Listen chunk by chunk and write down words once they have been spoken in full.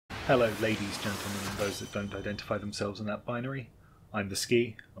Hello ladies, gentlemen and those that don't identify themselves in that binary. I'm the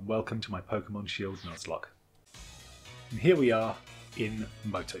Ski and welcome to my Pokémon Shield Nuzlocke. And here we are in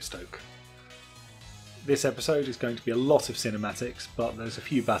Motostoke. This episode is going to be a lot of cinematics, but there's a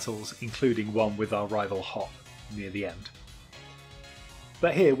few battles, including one with our rival Hop near the end.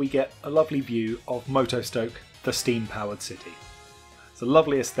 But here we get a lovely view of Motostoke, the steam-powered city. It's a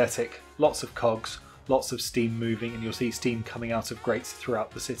lovely aesthetic, lots of cogs, lots of steam moving, and you'll see steam coming out of grates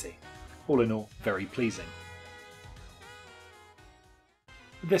throughout the city. All in all, very pleasing.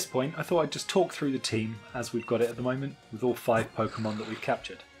 At this point, I thought I'd just talk through the team as we've got it at the moment, with all 5 Pokemon that we've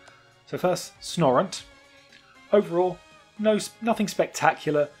captured. So first, Snorunt. Overall, nothing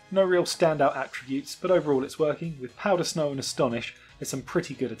spectacular, no real standout attributes, but overall it's working. With Powder Snow and Astonish, there's some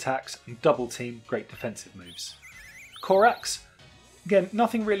pretty good attacks, and Double Team, great defensive moves. Korax, again,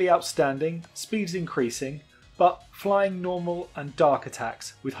 nothing really outstanding, speed's increasing, but flying, normal and dark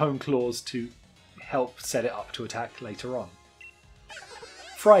attacks with Home Claws to help set it up to attack later on.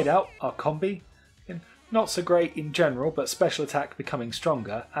 Fried Out, our combi, not so great in general, but special attack becoming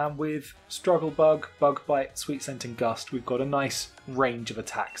stronger, and with Struggle Bug, Bug Bite, Sweet Scent and Gust, we've got a nice range of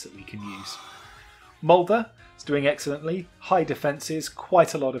attacks that we can use. Molder is doing excellently, high defences,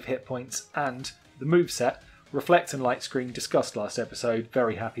 quite a lot of hit points, and the moveset, Reflect and Light Screen, discussed last episode,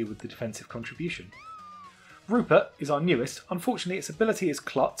 very happy with the defensive contribution. Rupert is our newest. Unfortunately its ability is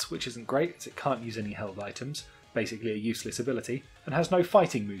Klutz, which isn't great as it can't use any held items, basically a useless ability, and has no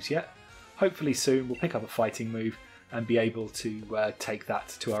fighting moves yet. Hopefully soon we'll pick up a fighting move and be able to take that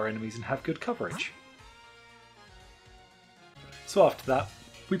to our enemies and have good coverage. So after that,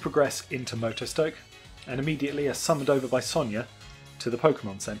 we progress into Motostoke and immediately are summoned over by Sonia to the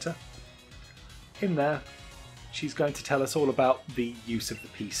Pokemon Center. In there, she's going to tell us all about the use of the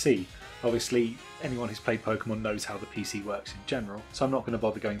PC. Obviously, anyone who's played Pokemon knows how the PC works in general, so I'm not going to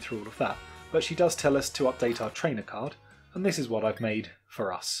bother going through all of that. But she does tell us to update our trainer card, and this is what I've made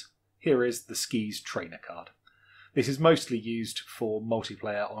for us. Here is the Ski's trainer card. This is mostly used for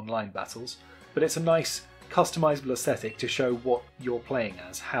multiplayer online battles, but it's a nice customizable aesthetic to show what you're playing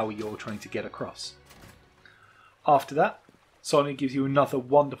as, how you're trying to get across. After that, Sonia gives you another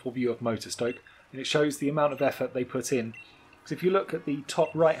wonderful view of Motostoke, and it shows the amount of effort they put in. Because if you look at the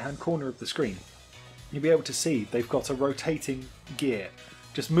top right hand corner of the screen, you'll be able to see they've got a rotating gear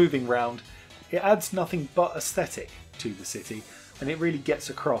just moving round. It adds nothing but aesthetic to the city, and it really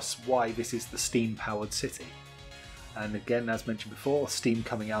gets across why this is the steam-powered city. And again, as mentioned before, steam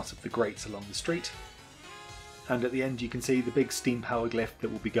coming out of the grates along the street. And at the end you can see the big steam-powered lift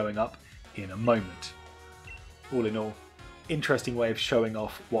that will be going up in a moment. All in all, interesting way of showing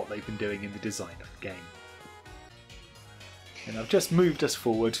off what they've been doing in the design of the game. And I've just moved us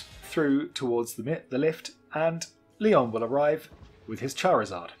forward through towards the lift, and Leon will arrive with his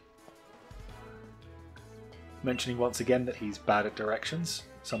Charizard. Mentioning once again that he's bad at directions,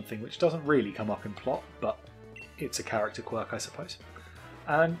 something which doesn't really come up in plot, but it's a character quirk I suppose.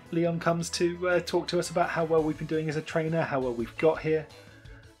 And Leon comes to talk to us about how well we've been doing as a trainer, how well we've got here,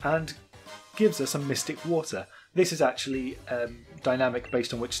 and gives us a Mystic Water. This is actually dynamic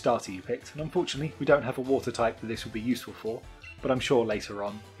based on which starter you picked, and unfortunately we don't have a water type that this would be useful for, but I'm sure later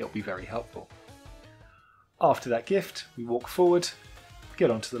on it'll be very helpful. After that gift, we walk forward, get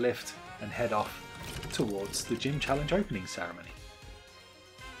onto the lift, and head off towards the Gym Challenge opening ceremony.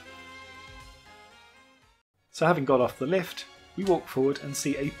 So having got off the lift, we walk forward and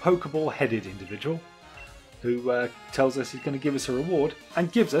see a Pokeball-headed individual who tells us he's going to give us a reward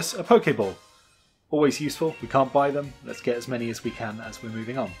and gives us a Pokeball. Always useful, we can't buy them, let's get as many as we can as we're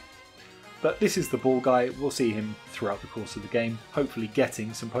moving on. But this is the ball guy, we'll see him throughout the course of the game, hopefully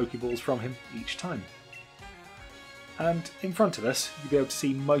getting some Pokeballs from him each time. And in front of us, you'll be able to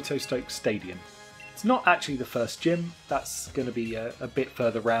see Motostoke Stadium. It's not actually the first gym, that's going to be a bit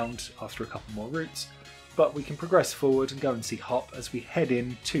further round after a couple more routes, but we can progress forward and go and see Hop as we head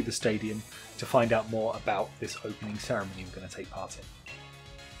in to the stadium to find out more about this opening ceremony we're going to take part in.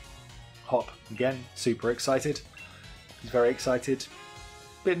 Hop, again, super excited. He's very excited,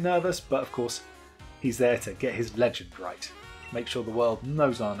 a bit nervous, but of course he's there to get his legend right, make sure the world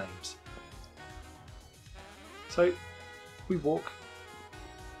knows our names. So we walk,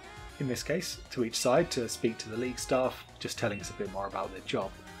 in this case, to each side to speak to the league staff, just telling us a bit more about their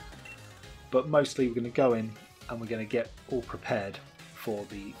job. But mostly we're going to go in and we're going to get all prepared for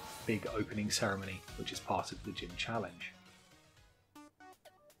the big opening ceremony, which is part of the Gym Challenge.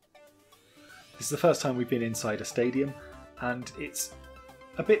 This is the first time we've been inside a stadium, and it's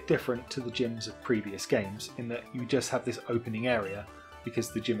a bit different to the gyms of previous games in that you just have this opening area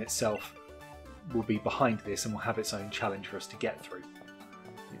because the gym itself will be behind this and will have its own challenge for us to get through.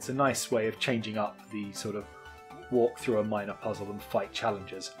 It's a nice way of changing up the sort of walk through a minor puzzle and fight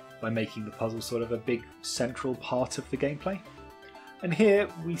challenges by making the puzzle sort of a big central part of the gameplay. And here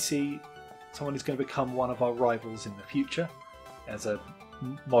we see someone who's going to become one of our rivals in the future. As a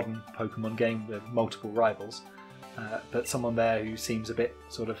modern Pokemon game with multiple rivals, but someone there who seems a bit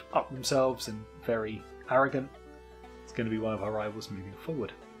sort of up themselves and very arrogant is going to be one of our rivals moving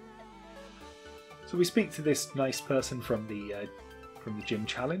forward. So we speak to this nice person from the gym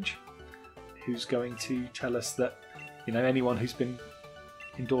challenge, who's going to tell us that, you know, anyone who's been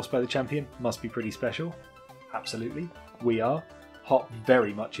endorsed by the champion must be pretty special. Absolutely, we are. Hop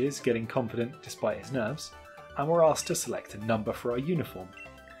very much is, getting confident despite his nerves, and we're asked to select a number for our uniform.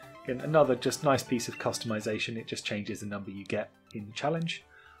 Again, another just nice piece of customization. It just changes the number you get in the challenge,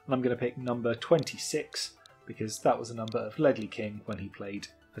 and I'm going to pick number 26 because that was a number of Ledley King when he played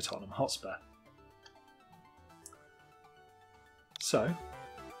for Tottenham Hotspur. So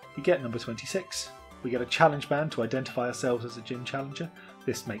we get number 26. We get a challenge band to identify ourselves as a gym challenger.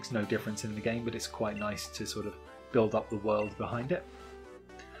 This makes no difference in the game, but it's quite nice to sort of build up the world behind it.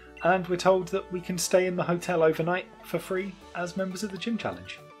 And we're told that we can stay in the hotel overnight for free as members of the gym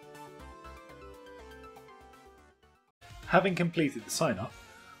challenge. Having completed the sign up,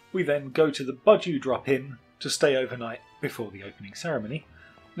 we then go to the Budew drop-in to stay overnight before the opening ceremony.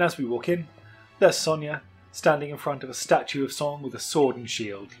 And as we walk in, there's Sonia standing in front of a statue of Song with a sword and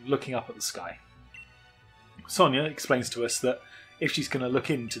shield, looking up at the sky. Sonia explains to us that if she's going to look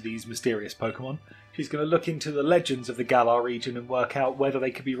into these mysterious Pokemon, she's going to look into the legends of the Galar region and work out whether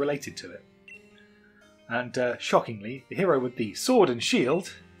they could be related to it. And shockingly, the hero with the sword and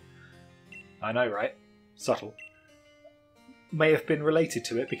shield, I know, right? Subtle, may have been related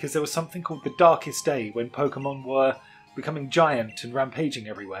to it because there was something called the Darkest Day when Pokemon were becoming giant and rampaging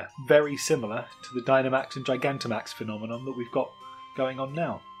everywhere. Very similar to the Dynamax and Gigantamax phenomenon that we've got going on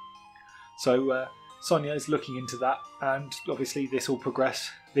now. So Sonia is looking into that, and obviously this will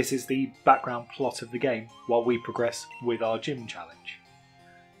progress. This is the background plot of the game while we progress with our gym challenge.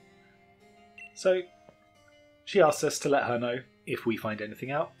 So she asks us to let her know if we find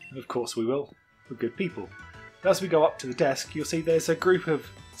anything out, and of course we will. We're good people. As we go up to the desk, you'll see there's a group of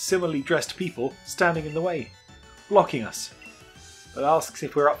similarly dressed people standing in the way, blocking us. It asks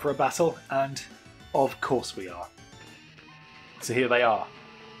if we're up for a battle, and of course we are. So here they are,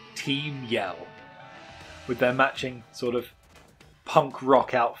 Team Yell, with their matching sort of punk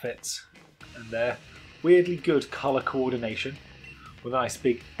rock outfits and their weirdly good colour coordination with a nice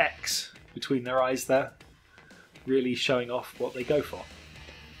big X between their eyes there, really showing off what they go for.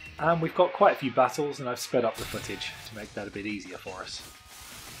 And we've got quite a few battles, and I've sped up the footage to make that a bit easier for us.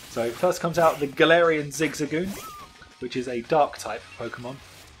 So first comes out the Galarian Zigzagoon, which is a dark type Pokemon.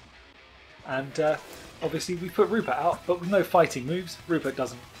 And obviously we put Rupert out, but with no fighting moves. Rupert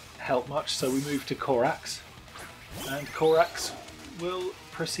doesn't help much, so we move to Korax. And Korax will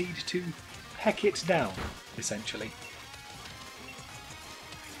proceed to peck it down, essentially.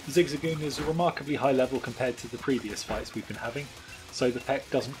 Zigzagoon is a remarkably high level compared to the previous fights we've been having, so the peck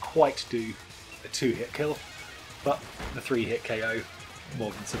doesn't quite do a 2-hit kill, but the 3-hit KO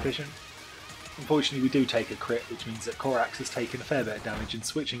more than sufficient. Unfortunately we do take a crit, which means that Korax has taken a fair bit of damage, and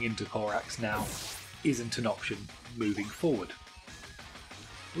switching into Korax now isn't an option moving forward.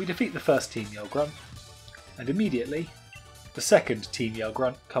 We defeat the first Team Yell Grunt, and immediately the second Team Yell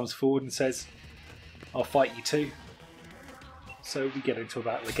Grunt comes forward and says, "I'll fight you too." So we get into a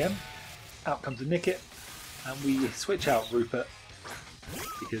battle again. Out comes a Nickit, and we switch out Rupert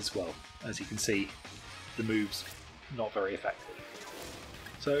because, well, as you can see, the move's not very effective.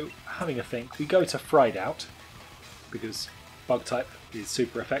 So, having a think, we go to Fried Out because Bug type is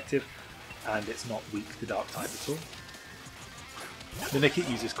super effective and it's not weak to Dark type at all. The Nickit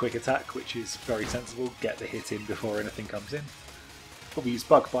uses Quick Attack, which is very sensible, get the hit in before anything comes in. But we use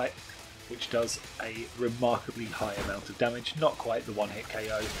Bug Bite, which does a remarkably high amount of damage, not quite the 1-hit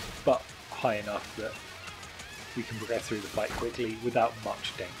KO, but high enough that we can progress through the fight quickly without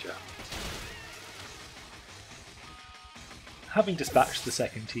much danger. Having dispatched the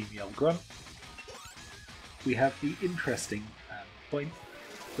second Team Yell Grunt, we have the interesting point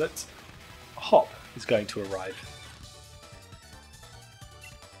that Hop is going to arrive.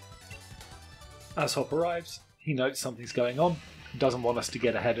 As Hop arrives, he notes something's going on and doesn't want us to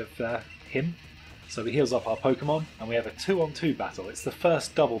get ahead of him, so he heals up our Pokemon and we have a 2-on-2 battle. It's the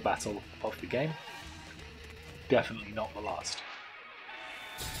first double battle of the game. Definitely not the last.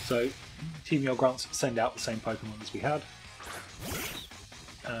 So Team Yell Grunts send out the same Pokemon as we had,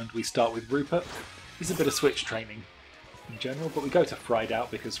 and we start with Rupert. It's a bit of switch training in general, but we go to Fried Out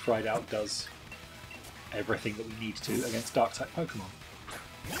because Fried Out does everything that we need to against Dark type Pokemon.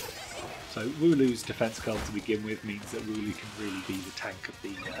 So Wooloo's defense curl to begin with means that Wooloo can really be the tank of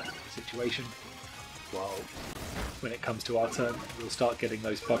the situation, while when it comes to our turn we'll start getting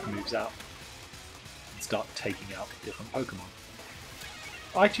those bug moves out and start taking out different Pokemon.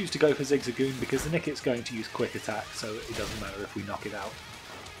 I choose to go for Zigzagoon because the Nicket's going to use quick attack, so it doesn't matter if we knock it out,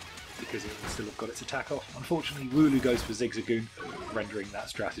 because it will still have got its attack off. Unfortunately, Wooloo goes for Zigzagoon, rendering that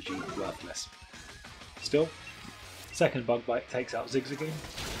strategy worthless. Still, second Bug Bite takes out Zigzagoon,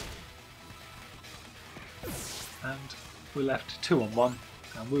 and we're left 2-on-1,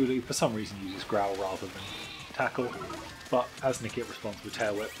 and Wooloo for some reason uses Growl rather than Tackle, but as Nicket responds with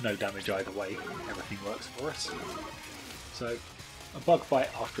Tail Whip, no damage either way, everything works for us. So, a Bug Bite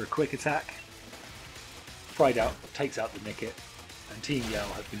after a quick attack, Fried Out takes out the Nicket, and Team Yell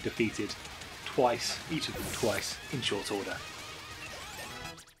have been defeated twice, each of them twice, in short order.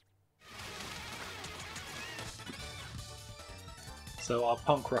 So our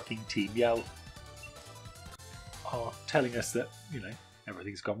punk-rocking Team Yell are telling us that,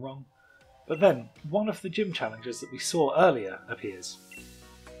 everything's gone wrong. But then, one of the gym challengers that we saw earlier appears.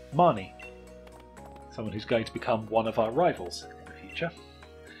 Mania, someone who's going to become one of our rivals in the future,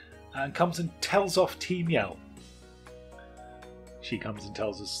 and comes and tells off Team Yell. She comes and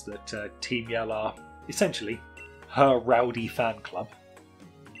tells us that Team Yell are essentially her rowdy fan club.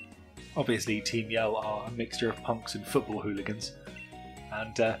 Obviously, Team Yell are a mixture of punks and football hooligans,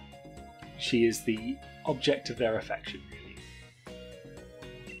 and she is the object of their affection, really.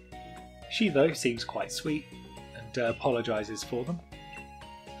 She, though, seems quite sweet and apologises for them.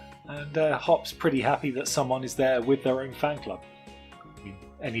 And Hop's pretty happy that someone is there with their own fan club. I mean,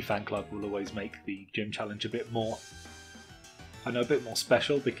 any fan club will always make the gym challenge a bit more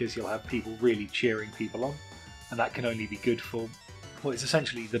special, because you'll have people really cheering people on, and that can only be good for what is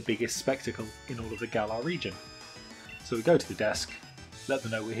essentially the biggest spectacle in all of the Galar region. So we go to the desk, let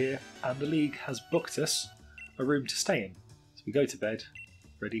them know we're here, and the league has booked us a room to stay in. So we go to bed,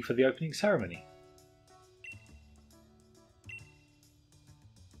 ready for the opening ceremony.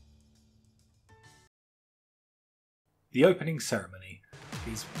 The opening ceremony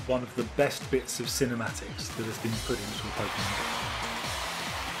is one of the best bits of cinematics that has been put into a Pokemon game.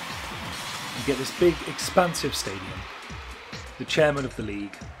 You get this big, expansive stadium, the chairman of the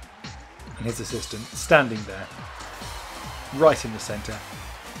league and his assistant standing there, right in the centre,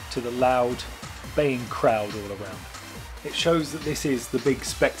 to the loud, baying crowd all around. It shows that this is the big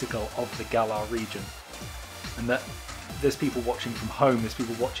spectacle of the Galar region, and that there's people watching from home, there's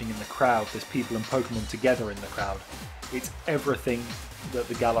people watching in the crowd, there's people and Pokemon together in the crowd. It's everything that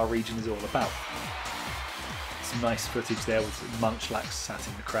the Galar region is all about. Some nice footage there with Munchlax sat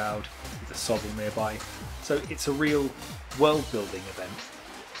in the crowd, with a Sobble nearby. So it's a real world-building event,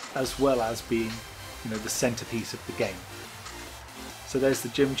 as well as being, the centrepiece of the game. So there's the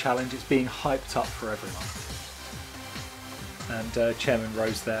gym challenge, it's being hyped up for everyone. And Chairman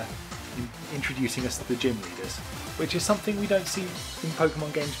Rose there, introducing us to the gym leaders, which is something we don't see in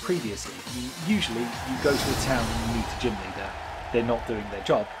Pokemon games previously. Usually you go to a town and you meet a gym leader, they're not doing their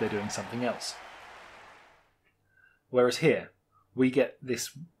job, they're doing something else. Whereas here, we get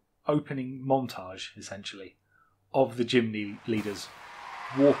this opening montage, essentially, of the gym leaders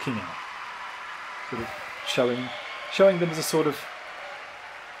walking out, sort of showing them as a sort of,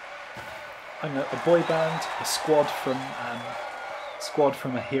 a boy band, a squad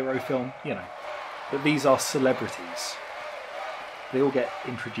from a hero film, But these are celebrities. They all get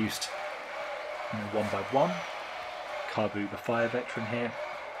introduced, one by one. Kabu, the fire veteran here.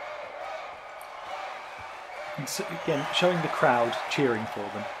 And so, again, showing the crowd cheering for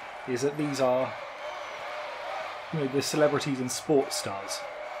them is that these are, the celebrities and sports stars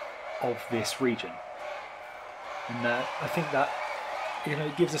of this region. And I think that,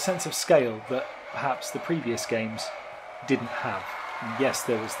 it gives a sense of scale that perhaps the previous games didn't have. And yes,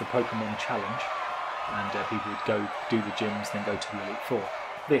 there was the Pokemon Challenge, and people would go do the gyms, then go to the Elite Four.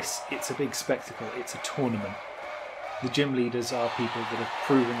 It's a big spectacle, it's a tournament. The gym leaders are people that have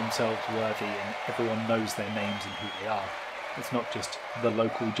proven themselves worthy, and everyone knows their names and who they are. It's not just the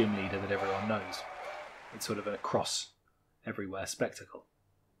local gym leader that everyone knows. It's sort of an across everywhere spectacle.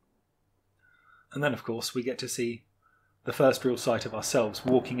 And then, of course, we get to see the first real sight of ourselves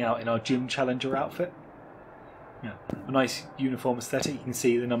walking out in our gym challenger outfit. A nice uniform aesthetic. You can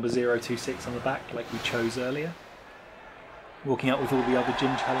see the number 026 on the back, like we chose earlier. Walking out with all the other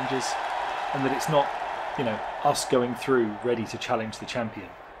gym challengers, and that it's not, us going through ready to challenge the champion.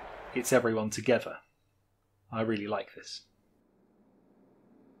 It's everyone together. I really like this.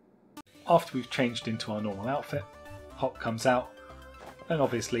 After we've changed into our normal outfit, Hop comes out, and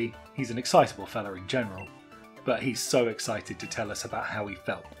obviously he's an excitable fella in general, but he's so excited to tell us about how he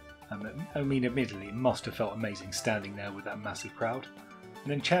felt I mean, admittedly, it must have felt amazing standing there with that massive crowd.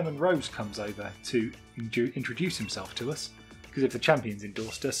 And then Chairman Rose comes over to introduce himself to us, because if the champions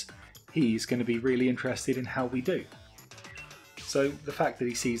endorsed us, he's going to be really interested in how we do. So the fact that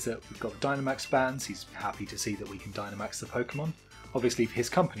he sees that we've got the Dynamax bands, he's happy to see that we can Dynamax the Pokemon. Obviously for his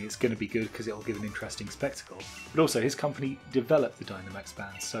company it's going to be good because it'll give an interesting spectacle, but also his company developed the Dynamax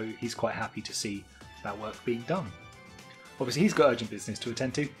bands, so he's quite happy to see that work being done. Obviously he's got urgent business to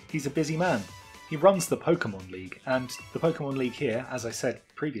attend to, he's a busy man. He runs the Pokémon League, and the Pokémon League here, as I said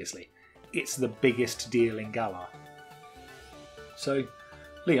previously, it's the biggest deal in Galar. So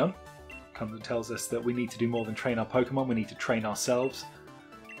Leon comes and tells us that we need to do more than train our Pokemon, we need to train ourselves.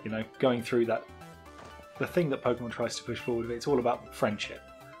 You know, going through that, the thing that Pokemon tries to push forward with, it's all about friendship,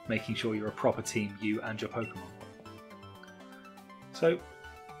 making sure you're a proper team, you and your Pokemon. So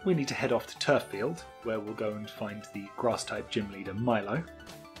we need to head off to Turffield, where we'll go and find the Grass-type gym leader Milo.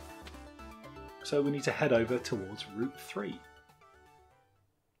 So we need to head over towards Route 3.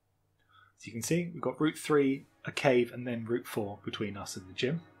 As you can see, we've got Route 3, a cave, and then Route 4 between us and the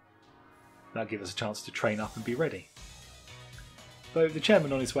gym. That'll give us a chance to train up and be ready. Though the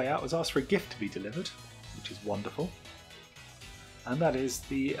chairman on his way out has asked for a gift to be delivered, which is wonderful. And that is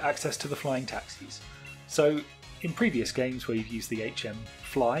the access to the flying taxis. So in previous games where you've used the HM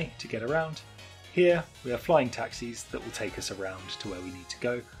Fly to get around, here we have flying taxis that will take us around to where we need to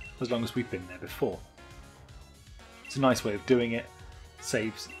go, as long as we've been there before. It's a nice way of doing it,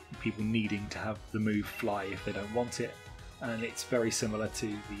 saves people needing to have the move fly if they don't want it, and it's very similar to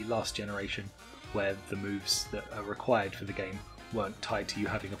the last generation where the moves that are required for the game weren't tied to you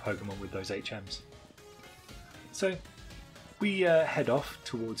having a Pokemon with those HMs. So we head off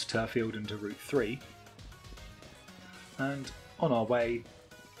towards Turffield and to Route 3, and on our way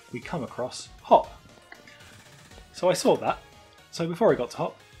we come across Hop. So I saw that, so before I got to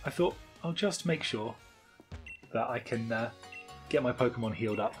Hop I thought I'll just make sure that I can get my Pokemon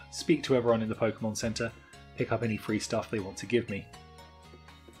healed up, speak to everyone in the Pokemon Centre, pick up any free stuff they want to give me.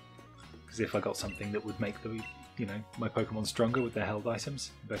 Because if I got something that would make the, my Pokemon stronger with their held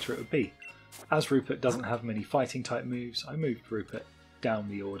items, the better it would be. As Rupert doesn't have many fighting type moves, I moved Rupert down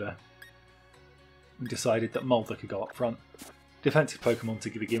the order and decided that Mulder could go up front. Defensive Pokemon to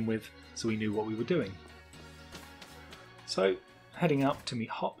begin with, so we knew what we were doing. So, heading out to meet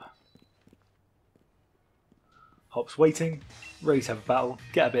Hop. Hop's waiting, ready to have a battle,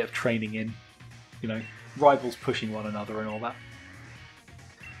 get a bit of training in, rivals pushing one another and all that.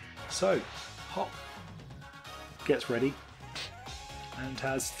 So, Hop gets ready and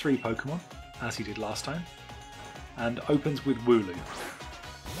has 3 Pokemon, as he did last time, and opens with Wooloo.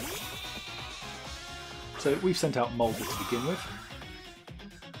 So we've sent out Mulder to begin with.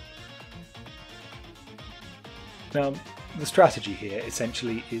 Now, the strategy here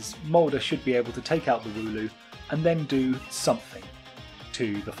essentially is Mulder should be able to take out the Wooloo and then do something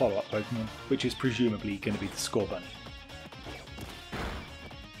to the follow-up Pokemon, which is presumably going to be the Score Bunny.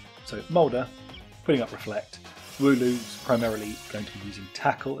 So Mulder, putting up Reflect. Wooloo's primarily going to be using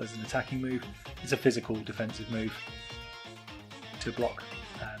Tackle as an attacking move. It's a physical defensive move to block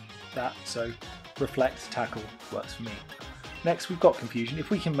that, so Reflect, Tackle works for me. Next we've got Confusion. If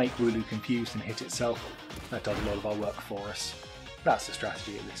we can make Wooloo confused and hit itself, that does a lot of our work for us. That's the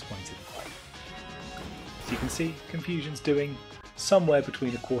strategy at this point in the fight. As you can see, Confusion's doing somewhere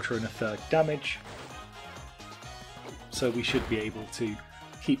between 1/4 and 1/3 damage, so we should be able to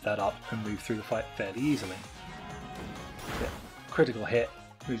keep that up and move through the fight fairly easily. Critical hit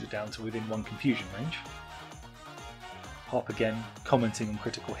moves it down to within 1 Confusion range. Hop again commenting on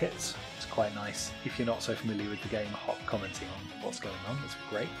critical hits. It's quite nice. If you're not so familiar with the game, Hop commenting on what's going on, that's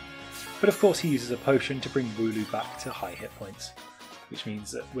great. But of course he uses a potion to bring Wooloo back to high hit points, which means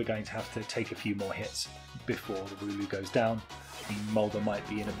that we're going to have to take a few more hits before the Wooloo goes down. I mean, Mulder might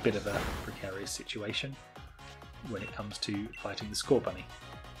be in a bit of a precarious situation when it comes to fighting the Score Bunny.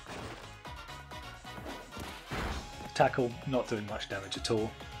 Tackle not doing much damage at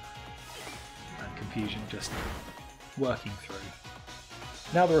all, and Confusion just working through.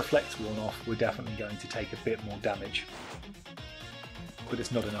 Now the Reflect's worn off, we're definitely going to take a bit more damage, but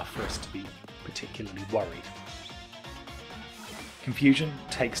it's not enough for us to be particularly worried. Confusion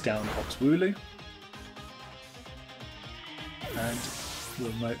takes down Hop's Wooloo, and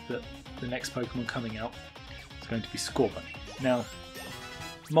we'll note that the next Pokemon coming out is going to be Score Bunny. Now,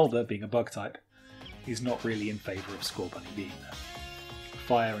 Mulder, being a bug type, is not really in favour of Score Bunny being there.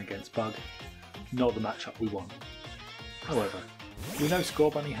 Fire against Bug, not the matchup we want. However, we know Score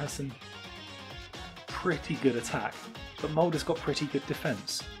Bunny has some pretty good attack, but Mulder's got pretty good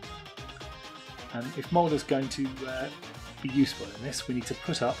defence. And if Mulder's going to be useful in this, we need to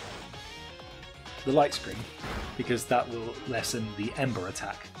put up the light screen, because that will lessen the Ember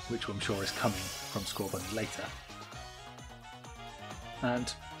attack, which I'm sure is coming from Scorbunny later.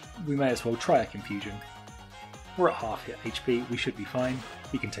 And we may as well try a Confusion. We're at half hit HP, we should be fine.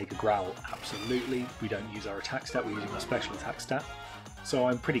 We can take a Growl, absolutely. We don't use our attack stat, we're using our special attack stat. So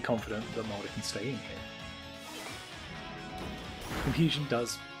I'm pretty confident that Mulder can stay in here. Confusion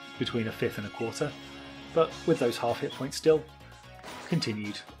does between a fifth and a quarter, but with those half hit points still,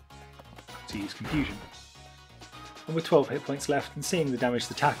 continued to use Confusion. And with 12 hit points left and seeing the damage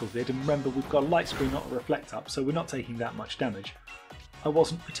the tackle did, and remember we've got a light screen, not a reflect up, so we're not taking that much damage, I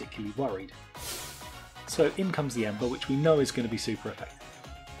wasn't particularly worried. So in comes the Ember, which we know is going to be super effective.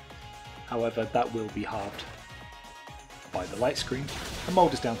 However, that will be halved by the light screen, and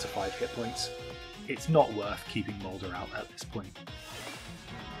Mulder's down to 5 hit points. It's not worth keeping Mulder out at this point.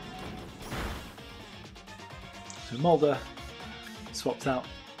 So Mulder swapped out,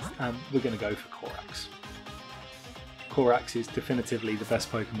 and we're going to go for Korax. Korax is definitively the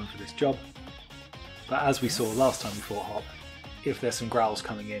best Pokemon for this job, but as we saw last time we fought Hop, if there's some Growls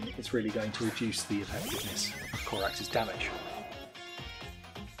coming in, it's really going to reduce the effectiveness of Korax's damage.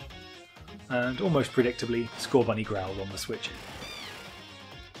 And almost predictably, Scorbunny growled on the switch in.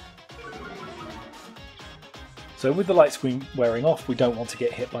 So with the light screen wearing off, we don't want to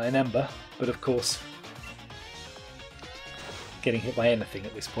get hit by an Ember, but of course, getting hit by anything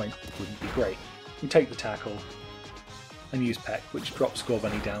at this point wouldn't be great. We take the tackle and use Peck, which drops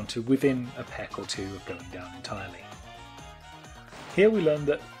Scorbunny down to within a peck or two of going down entirely. Here we learn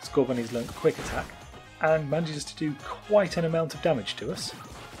that Scorbunny's learnt Quick Attack and manages to do quite an amount of damage to us,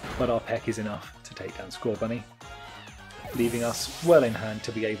 but our Peck is enough to take down Scorbunny, leaving us well in hand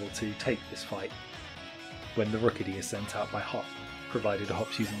to be able to take this fight when the Rookidee is sent out by Hop, provided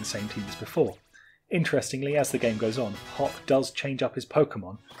Hop's using the same team as before. Interestingly, as the game goes on, Hop does change up his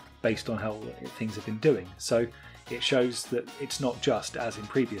Pokemon based on how things have been doing, so it shows that it's not just, as in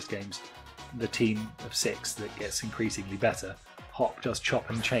previous games, the team of 6 that gets increasingly better. Hop does chop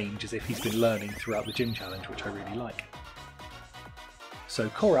and change as if he's been learning throughout the gym challenge, which I really like. So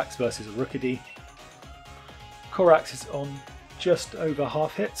Korax versus a Rookidee. Korax is on just over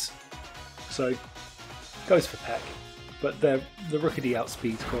half hits, so goes for Peck, but the Rookidee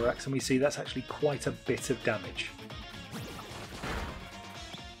outspeeds Korax, and we see that's actually quite a bit of damage.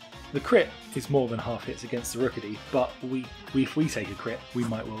 The crit is more than half hits against the Rookidee, but if we take a crit, we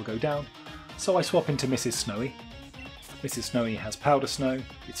might well go down. So I swap into Mrs. Snowy. Mrs. Snowy has Powder Snow,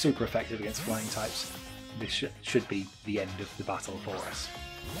 it's super effective against flying types. This should be the end of the battle for us.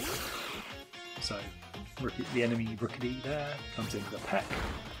 So the enemy Rookidee there comes in with a Peck.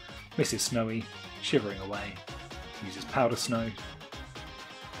 Mrs. Snowy, shivering away, uses Powder Snow.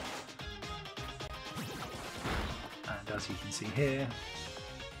 And as you can see here,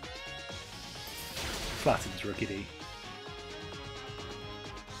 flattens Rookidee.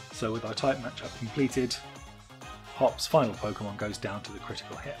 So with our type matchup completed, Hop's final Pokemon goes down to the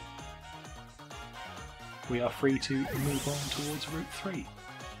critical hit. We are free to move on towards Route 3.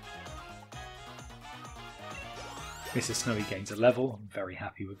 Mrs. Snowy gains a level, I'm very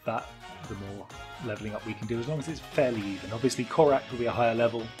happy with that. The more levelling up we can do, as long as it's fairly even. Obviously Korax will be a higher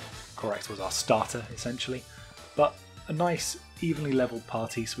level, Korax was our starter essentially, but a nice evenly levelled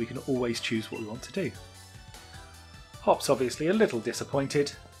party so we can always choose what we want to do. Hop's obviously a little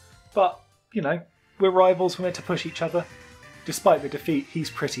disappointed, but you know, we're rivals, we're meant to push each other. Despite the defeat,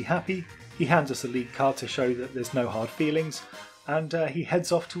 he's pretty happy. He hands us a league card to show that there's no hard feelings, and he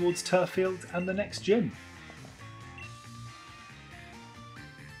heads off towards Turffield and the next gym.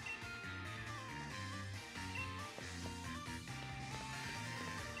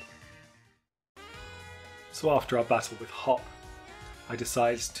 So after our battle with Hop, I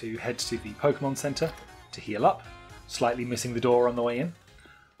decide to head to the Pokemon Center to heal up, slightly missing the door on the way in.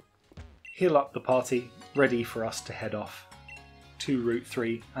 Heal up the party, ready for us to head off to Route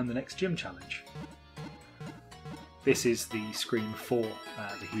 3 and the next gym challenge. This is the screen for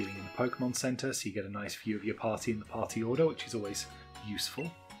the healing in the Pokemon Center, so you get a nice view of your party in the party order, which is always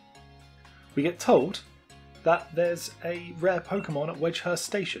useful. We get told that there's a rare Pokemon at Wedgehurst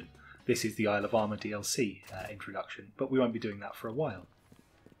Station. This is the Isle of Armor DLC introduction, but we won't be doing that for a while.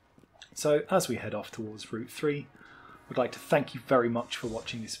 So as we head off towards Route 3, I'd like to thank you very much for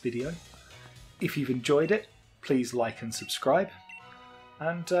watching this video. If you've enjoyed it, please like and subscribe.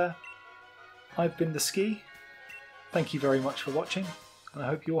 And I've been the Ski. Thank you very much for watching, and I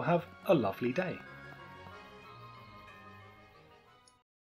hope you all have a lovely day.